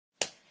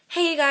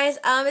Hey you guys,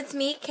 it's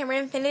me,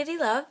 Cameron Infinity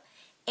Love,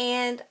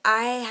 and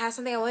I have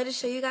something I wanted to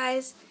show you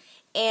guys.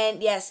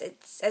 And yes,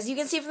 it's, as you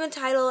can see from the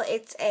title,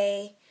 it's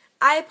a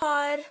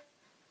iPod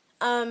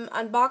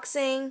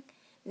unboxing.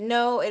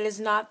 No, it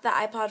is not the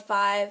iPod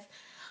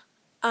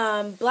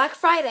 5. Black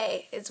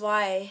Friday is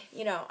why,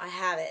 I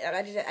have it.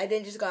 I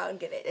didn't just go out and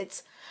get it.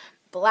 It's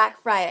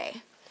Black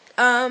Friday.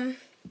 Let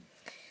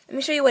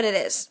me show you what it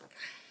is.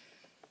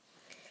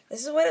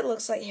 This is what it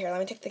looks like. Here,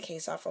 let me take the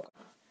case off real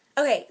quick.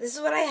 Okay, this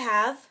is what I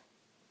have.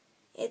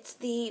 It's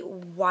the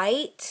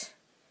white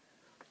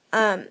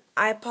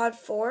iPod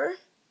 4.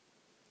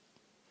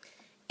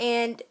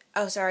 And,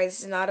 oh sorry,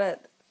 this is not a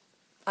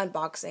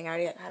unboxing.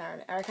 I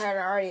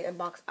already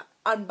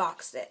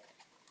unboxed it.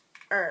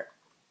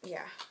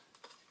 Yeah.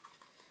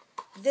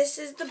 This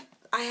is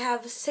I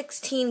have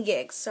 16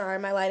 gigs. Sorry,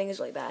 my lighting is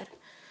really bad.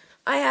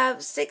 I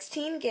have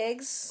 16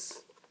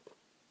 gigs.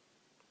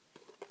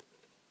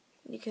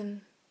 You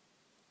can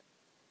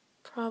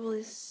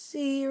probably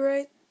see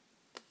right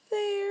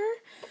there.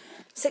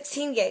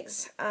 16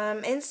 gigs.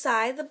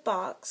 Inside the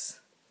box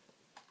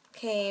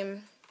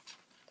came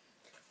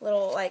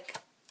little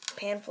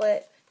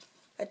pamphlet,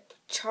 a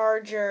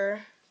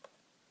charger,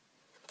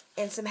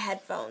 and some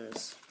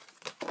headphones.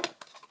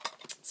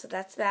 So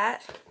that's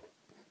that.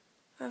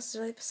 Oh, this is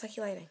really sucky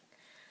lighting.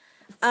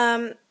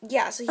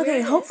 Yeah, so here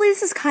okay, hopefully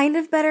this is kind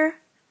of better.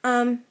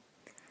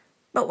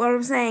 But what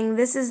I'm saying,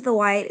 this is the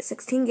white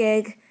 16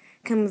 gig,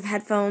 comes with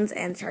headphones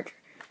and charger.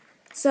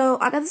 So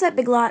I got this at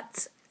Big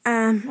Lots.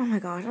 Oh my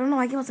gosh, I don't know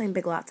why I keep on saying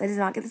Big Lots. I did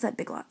not get this at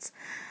Big Lots.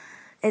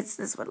 This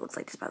is what it looks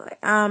like, just by the way.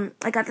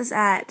 I got this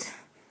at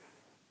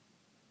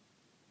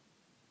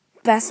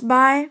Best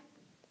Buy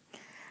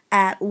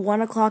at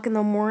 1 o'clock in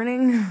the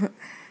morning.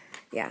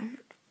 Yeah.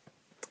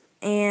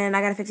 And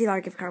I got a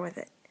 $50 gift card with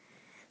it.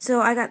 So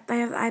I have the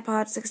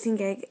iPod 16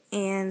 gig,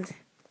 and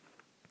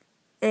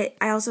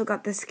I also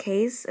got this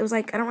case. It was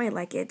I don't really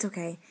like it. It's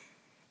okay.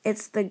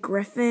 It's the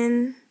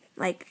Griffin,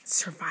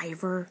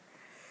 Survivor.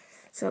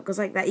 So it goes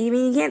like that.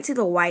 You can't see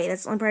the white.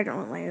 That's the only part I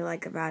don't really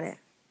like about it.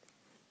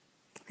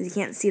 Because you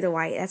can't see the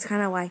white. That's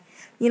kind of why,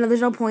 there's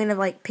no point of,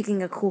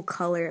 picking a cool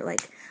color,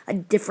 a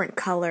different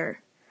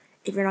color,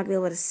 if you're not going to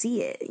be able to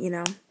see it,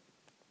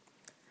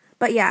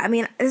 But yeah,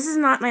 this is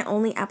not my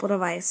only Apple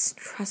device.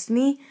 Trust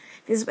me.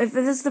 If this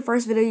is the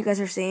first video you guys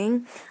are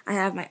seeing, I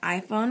have my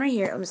iPhone right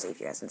here. Let me see if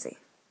you guys can see.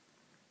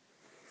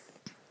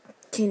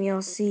 Can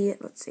y'all see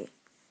it? Let's see.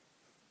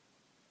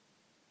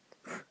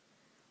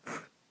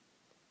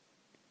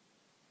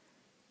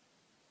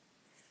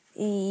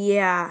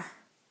 Yeah.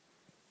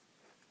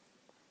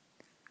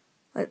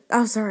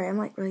 Oh, sorry. I'm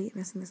really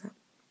messing this up.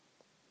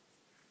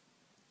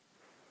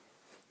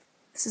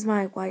 This is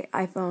my white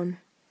iPhone.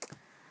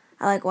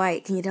 I like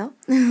white. Can you tell?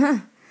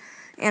 And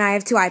I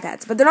have 2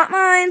 iPads, but they're not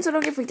mine, so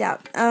don't get freaked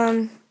out.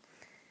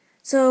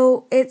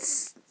 So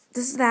this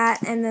is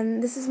that, and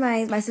then this is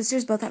my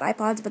sisters both had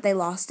iPods, but they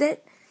lost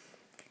it.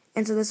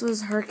 And so this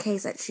was her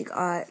case that she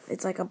got.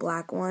 It's a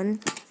black one,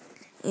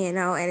 and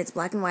it's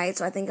black and white,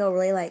 so I think it'll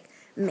really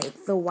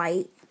make the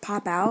white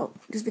pop out,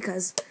 just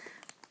because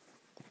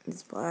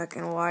it's black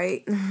and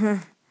white.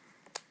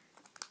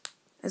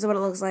 That's what it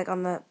looks like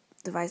on the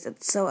device.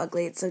 It's so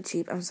ugly. It's so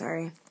cheap. I'm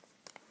sorry.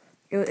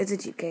 It's a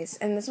cheap case.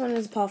 And this one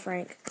is Paul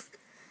Frank.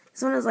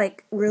 This one is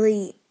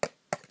really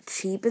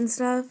cheap and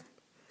stuff,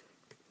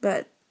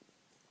 but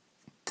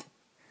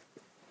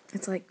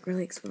it's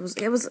really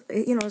expensive. It was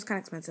kind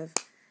of expensive.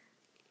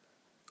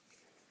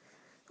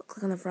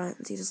 Click on the front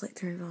and so you just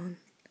turn it on.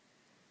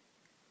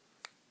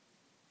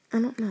 I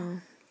don't know.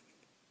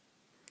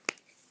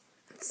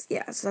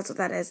 Yeah, so that's what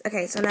that is.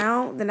 Okay, so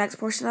now the next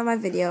portion of my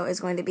video is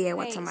going to be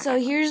what's on my iPod. So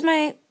here's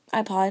my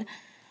iPod.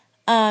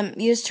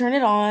 You just turn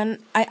it on.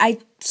 I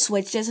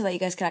switched it so that you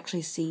guys can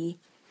actually see.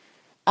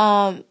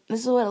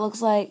 This is what it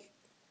looks like.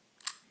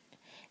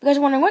 You guys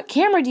are wondering, what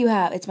camera do you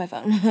have? It's my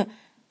phone. I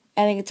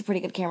think it's a pretty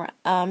good camera.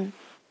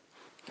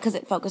 Because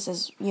it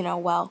focuses,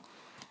 well.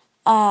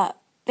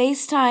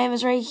 FaceTime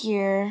is right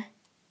here.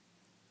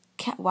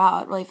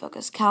 Wow, it really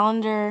focused.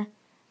 Calendar,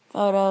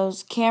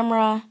 photos,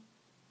 camera,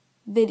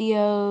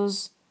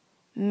 videos,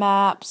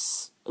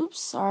 maps.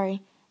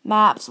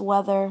 Maps,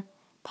 weather,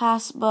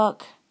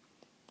 passbook,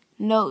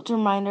 notes,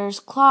 reminders,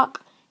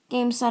 clock,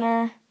 game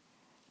center,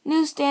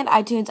 newsstand,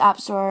 iTunes,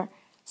 App Store,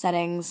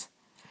 settings,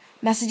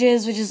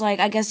 messages, which is I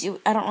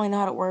don't really know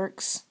how it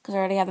works because I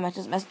already have the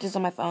messages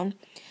on my phone.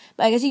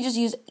 But I guess you just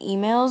use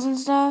emails and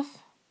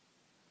stuff.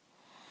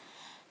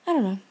 I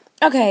don't know.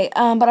 Okay,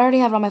 but I already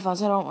have it on my phone,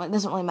 so it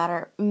doesn't really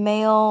matter.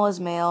 Mail is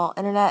mail.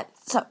 Internet,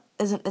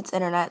 it's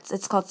internet.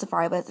 It's called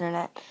Safari, but it's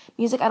internet.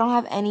 Music, I don't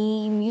have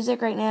any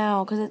music right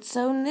now because it's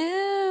so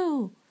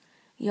new.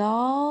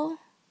 Y'all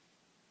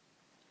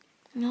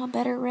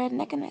better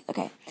redneck and neck.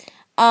 Okay.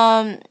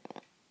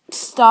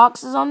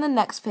 Stocks is on the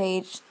next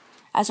page.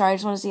 Sorry, I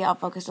just want to see how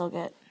focused it'll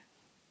get.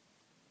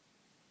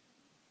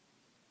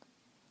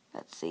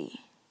 Let's see.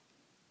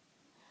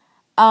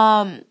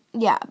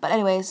 Yeah, but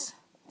anyways.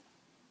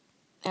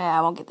 Yeah,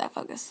 I won't get that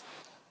focus.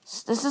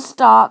 This is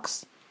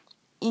stocks.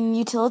 in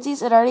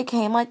utilities, it already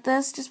came like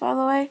this, just by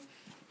the way.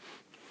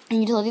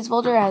 In utilities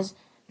folder has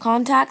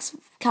contacts,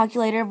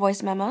 calculator,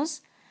 voice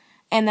memos,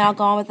 and then I'll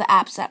go on with the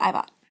apps that I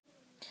bought.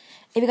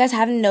 If you guys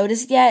haven't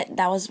noticed yet,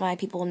 that was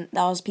people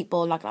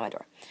knocking on my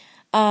door.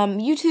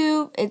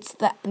 YouTube, it's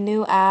the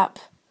new app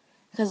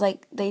because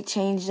like they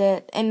changed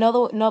it. And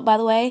no, by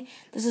the way,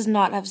 this does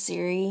not have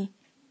Siri.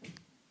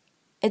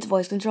 It's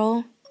voice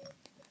control.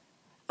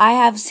 I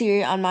have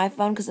Siri on my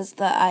phone because it's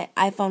the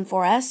iPhone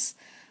 4S,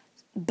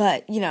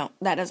 but you know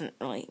that doesn't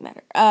really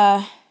matter.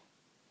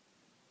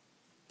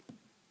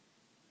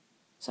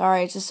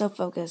 Sorry, it's just so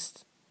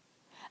focused.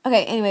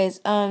 Okay, anyways,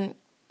 yeah,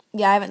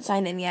 I haven't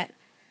signed in yet,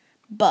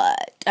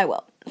 but I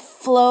will.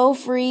 Flow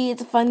Free,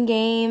 it's a fun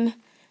game.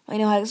 I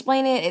know how to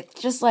explain it.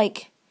 It's just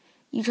like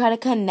you try to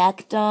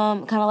connect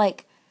them, kind of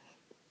like,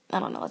 I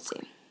don't know, let's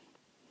see.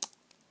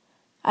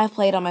 I've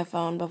played on my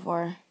phone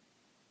before.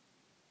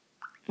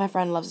 My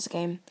friend loves this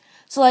game.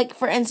 So like,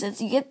 for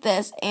instance, you get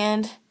this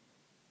and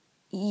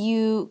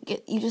you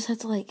just have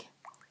to like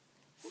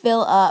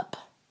fill up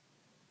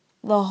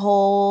the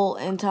whole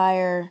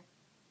entire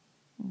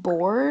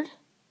board.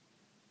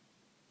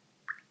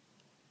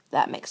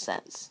 That makes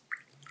sense.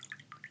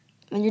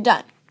 And you're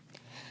done.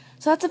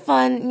 So that's a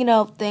fun,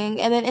 thing.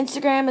 And then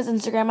Instagram is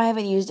Instagram. I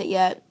haven't used it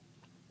yet.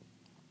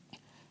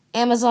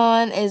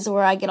 Amazon is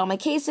where I get all my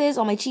cases,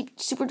 all my cheap,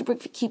 super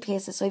duper cheap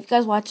cases. So if you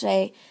guys watch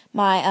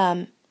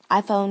my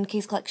iPhone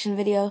case collection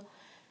video,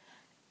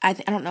 I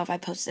don't know if I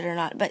posted it or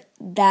not, but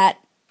that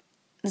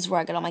is where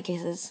I get all my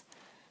cases.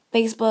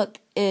 Facebook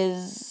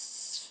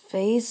is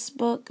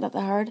Facebook, not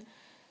that hard.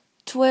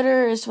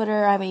 Twitter is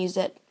Twitter. I haven't used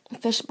it.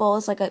 Fishbowl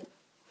is like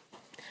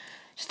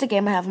just a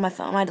game I have on my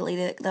phone. I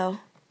deleted it though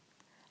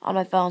on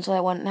my phone so I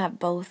wouldn't have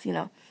both.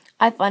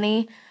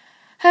 iFunny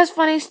has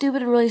funny,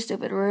 stupid, really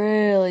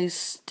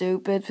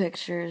stupid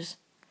pictures.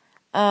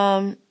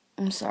 I'm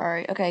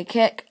sorry. Okay,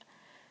 Kick.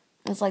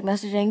 It's like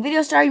messaging.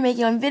 Video Star, you make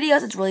your own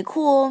videos. It's really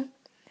cool.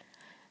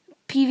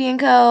 PV &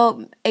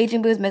 Co.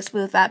 Aging Booth, Mixed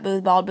Booth, Fat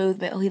Booth, Bald Booth,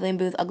 Helium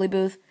Booth, Ugly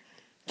Booth.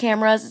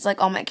 Cameras, it's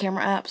like all my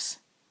camera apps.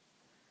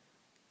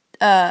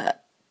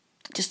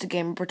 Just a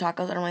game for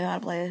tacos. I don't really know how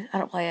to play it. I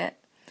don't play it.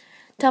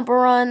 Temple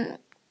Run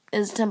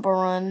is Temple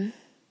Run.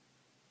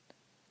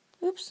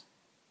 Oops.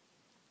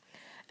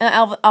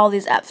 And all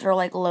these apps are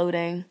like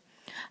loading.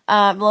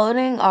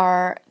 Loading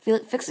are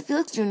Fix It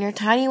Felix Jr.,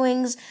 Tiny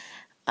Wings,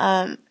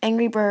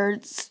 Angry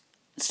Birds,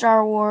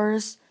 Star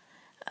Wars,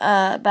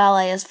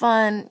 Ballet is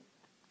fun,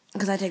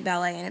 because I take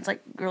ballet, and it's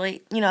like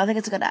really, I think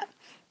it's a good app.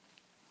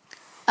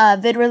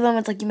 VidRhythm,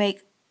 it's like you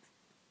make,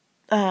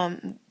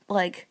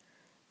 like,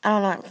 I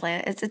don't know how to play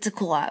it. It's a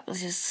cool app.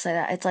 Let's just say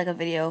that. It's like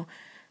a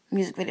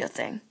music video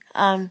thing.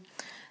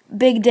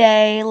 Big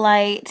Day,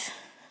 Light,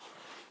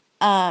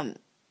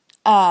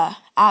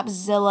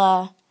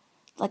 Appzilla,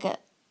 like a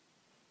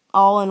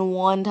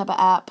all-in-one type of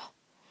app.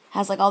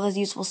 Has like all this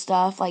useful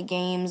stuff like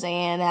games,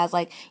 and it has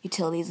like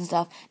utilities and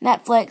stuff.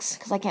 Netflix,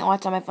 because I can't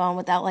watch on my phone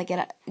without like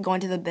it going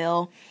to the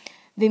bill.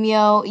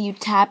 Vimeo, you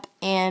tap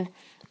and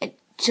it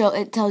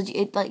tells you,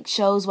 it like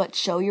shows what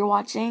show you're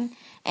watching,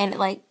 and it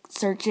like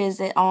searches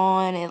it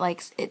on, it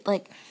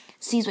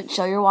sees what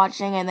show you're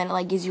watching, and then it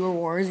like gives you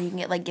rewards, and you can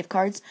get like gift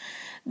cards.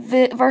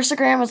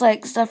 Versagram is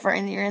like stuff for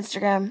your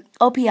Instagram.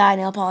 OPI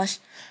nail polish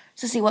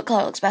to see what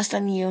color looks best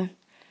on you.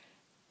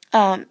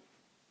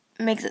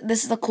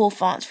 This is the cool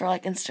fonts for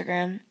like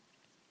Instagram.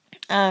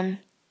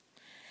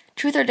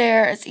 Truth or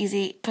Dare, it's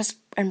easy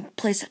and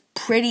place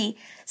pretty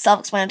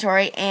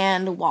self-explanatory,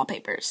 and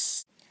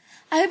wallpapers.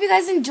 I hope you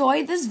guys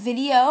enjoyed this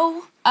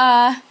video.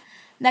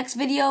 Next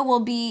video will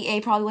be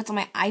probably what's on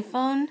my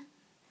iPhone.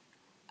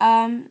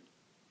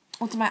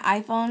 What's on my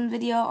iPhone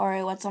video,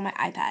 or what's on my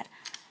iPad.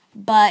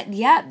 But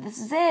yeah, this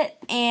is it,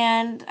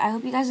 and I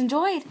hope you guys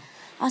enjoyed.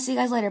 I'll see you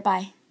guys later.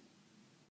 Bye.